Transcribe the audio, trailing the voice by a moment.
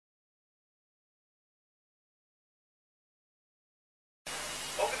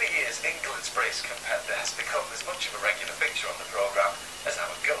Salford's brace competitor has become as much of a regular fixture on the programme as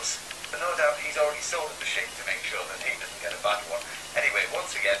our Gus. But no doubt he's already sorted the sheep to make sure that he doesn't get a bad one. Anyway,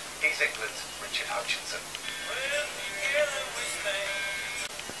 once again, he's England's Richard Hutchinson.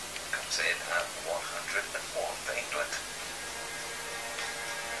 Comes in at 101 for England.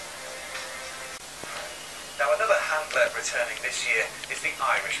 Now another handler returning this year is the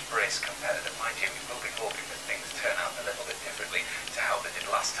Irish brace competitor. Mind you, we will be hoping that things turn out a little bit differently to how they did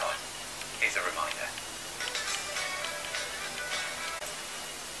last time. Here's a reminder.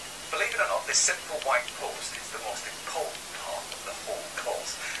 Believe it or not, this simple white post is the most important part of the whole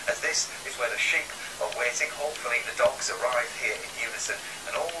course, as this is where the sheep are waiting. Hopefully the dogs arrive here in unison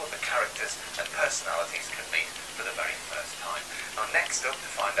and all of the characters and personalities can meet for the very first time. Now next up to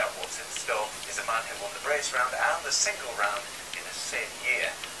find out what's in store is a man who won the brace round and the single round in the same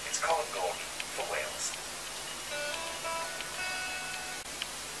year. It's Colin Gordon for Wales.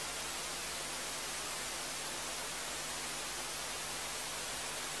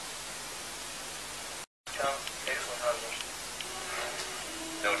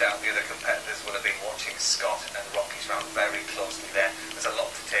 No doubt the other competitors will have been watching Scott and Rocky's round very closely there. There's a lot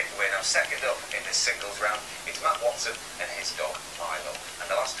to take away. Now second up in this singles round, it's Matt Watson and his dog Milo. And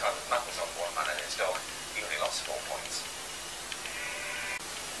the last time that Matt was on one man and his dog, he only lost 4 points.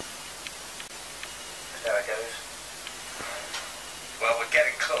 There it goes. Well, we're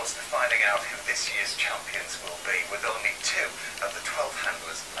getting close to finding out who this year's champions will be, with only 2 of the 12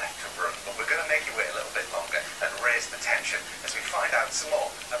 handlers left to run. But we're going to make you wait a little bit longer and raise the tension as we find out some more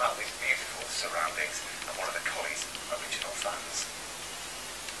about these beautiful surroundings and one of the collies' original fans.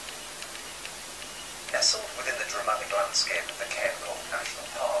 Nestled within the dramatic landscape of the Cairngorm National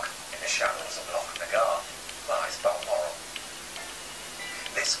Park, in the shadows of Loch Nagar, lies Balmoral.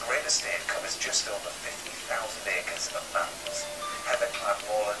 This great estate covers just over 50,000 acres of mountains, heather-clad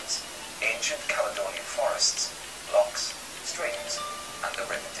moorlands, ancient Caledonian forests, lochs, streams, and the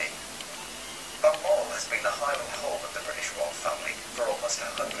River Dee. Balmoral has been the Highland home of the British royal family for almost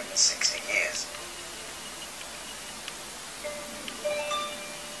 160 years.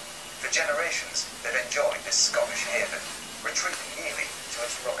 For generations, they've enjoyed this Scottish haven, retreating yearly to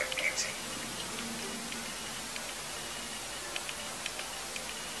its rugged beauty.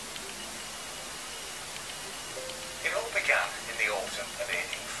 It all began in the autumn of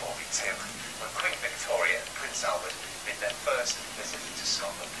 1842, when Queen Victoria and Prince Albert made their first visit to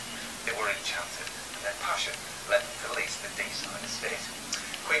Scotland. They were enchanted, and their passion led them to lease the Deeside estate.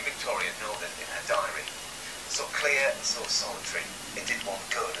 Queen Victoria noted in her diary, "So clear and so solitary, it did one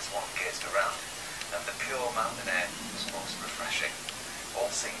good as one gazed around, and the pure mountain air was most refreshing.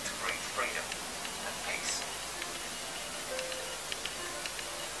 All seemed to breathe freedom and peace."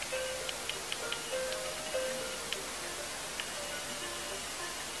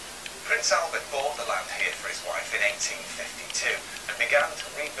 Prince Albert bought the land here for his wife in 1852 and began to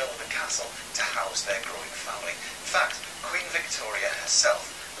rebuild the castle to house their growing family. In fact, Queen Victoria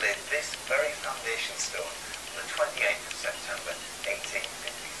herself laid this very foundation stone on the 28th of September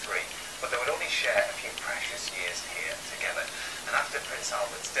 1853, but they would only share a few precious years here together. And after Prince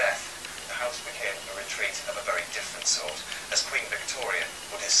Albert's death, the house became a retreat of a very different sort, as Queen Victoria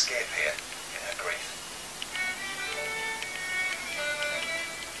would escape here in her grief.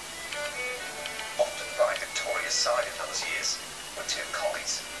 Often by Victoria's side in those years were 2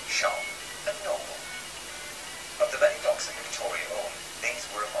 collies, Sharp and Noble. Of the many dogs that Victoria owned, these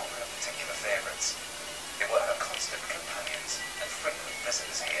were among her particular favourites. They were her constant companions and frequent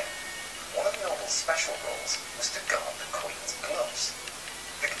visitors here. One of Noble's special roles was to guard the Queen's gloves.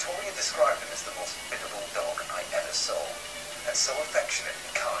 Victoria described him as the most biddable dog I ever saw, and so affectionate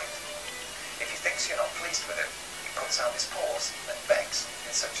and kind. If he thinks you're not pleased with him, he puts out his paws and begs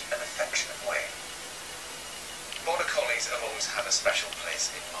in such an affectionate way. Border Collies have always had a special place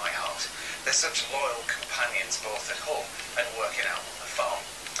in my heart. They're such loyal companions both at home and working out on the farm.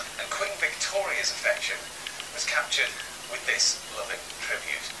 And Queen Victoria's affection was captured with this loving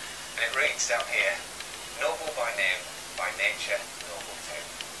tribute. And it reads down here, "Noble by name, by nature noble too,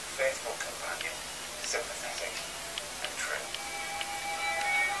 faithful companion, sympathetic and true."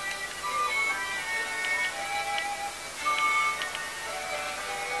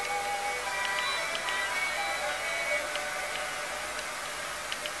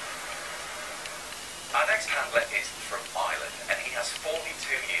 Our next handler is from Ireland, and he has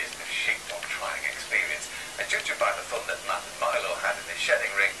 42 years of sheepdog trying experience. And judging by the fun that Matt and Milo had in the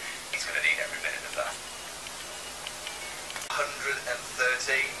shedding ring, he's going to need every minute of that.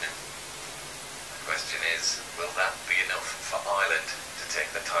 113. The question is, will that be enough for Ireland to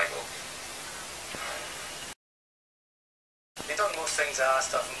take the title? They done most things I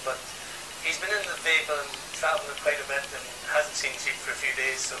asked of them, but he's been in the vehicle and travelling quite a bit and hasn't seen sheep for a few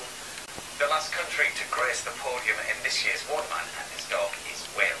days, so... The last country to grace the podium in this year's Waterman and his dog is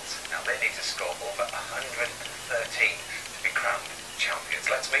Wales. Now they need to score over 113 to be crowned champions.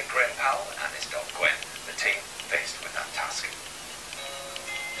 Let's meet Graham Powell and his dog Gwen, the team faced with that task.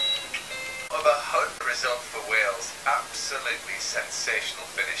 Over 100 result for Wales. Absolutely sensational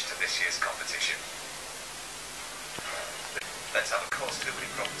finish to this year's competition. Let's have a course, too many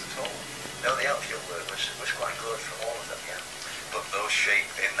problems at all. No, the outfield work was quite good from all of them, yeah. But those sheep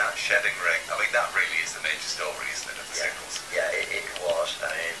in that shedding ring, I mean, that really is the major story, isn't it, of the singles? Yeah, it was. I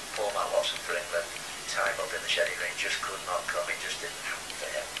mean, poor Matt Watson for England, time up in the shedding ring, just could not come. It just didn't happen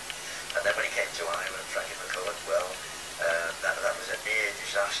for him. And then when he came to Ireland, Frankie McCulloch, well, that was a near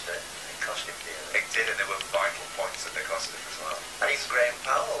disaster. It cost him dearly. It did, and there were vital points that they cost him as well. And even Graham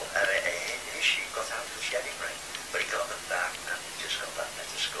Powell, his sheep got out of the shedding ring, but he got them back, and he just got that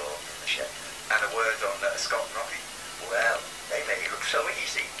better score in the shedding ring. And a word on Scott and Rocky. Well, they made it look so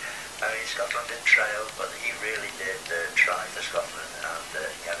easy. I mean, Scotland didn't trail, but he really did try for Scotland, and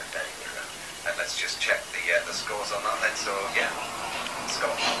he had a very good round. And let's just check the scores on that then. So, yeah,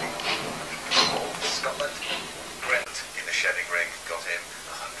 Scott and Rocky for Scotland. Grant in the shedding ring got him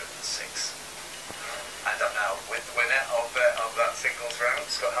 106. And now with the winner of that singles round,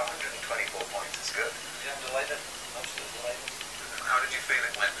 Scott had 124 points. It's good. Yeah, I'm delighted. Absolutely delighted. How did you feel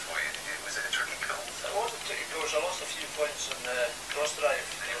it went for you? Was it a tricky course? It wasn't a tricky course. I lost a few points on the cross drive.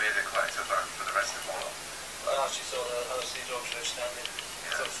 You made it quite tough for the rest of the world. I actually thought the other three dogs were outstanding.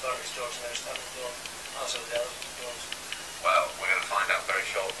 I thought the Starbucks dogs were outstanding dog. Also the other dogs. Well, we're going to find out very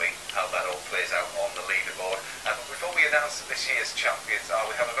shortly how that all plays out on the leaderboard. But before we announce this year's champions,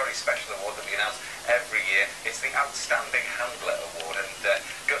 we have a very special award that we announce every year. It's the Outstanding Handler Award, and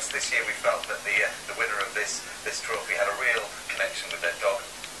Gus, this year we felt that the winner of this trophy had a real connection with their dog,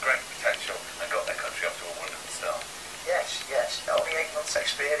 great potential, and got their country off to a wonderful start. Yes. Only 8 months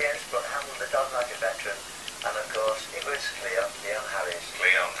experience, but handled the dog like a veteran. And of course, it was Leon Harris.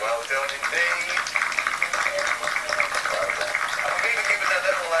 Leon, well done indeed. Well done. I'm even giving a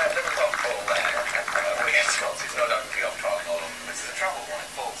little dog ball there. It's not actually off travel. This is a travel one. It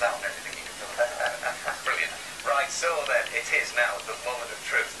falls out and everything. You can feel it. Brilliant. Right, so then, it is now the moment of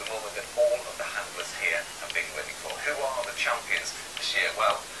truth, the moment that all of the handlers here have been waiting for. Who are the champions this year?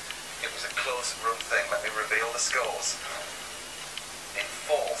 Well, it was a close run thing. Let me reveal the scores. In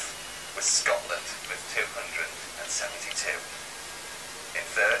fourth was Scotland with 272. In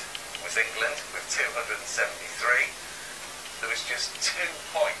third was England with 273. There was just 2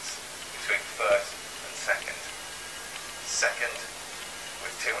 points between first and second. Second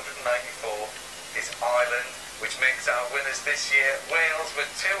with 294 is Ireland, which makes our winners this year Wales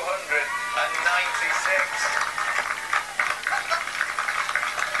with 296.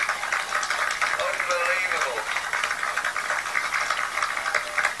 Unbelievable.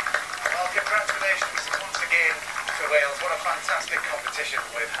 Well, congratulations once again to Wales. What a fantastic competition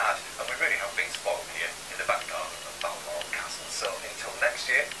we've had, and we really have been spoiled here in the back garden of Balmoral Castle. So until next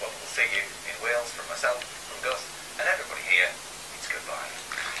year, well, we'll see you in Wales. From myself, from Gus, and everybody here, it's goodbye.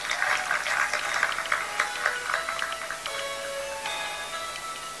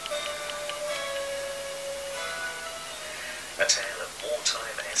 A tale of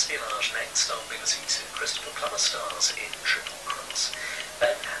wartime espionage next on BBC Two Christopher Plummer stars in Triple Cross.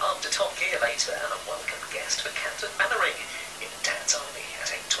 Then, after Top Gear later, and a welcome guest for Captain Mannering in Dad's Island.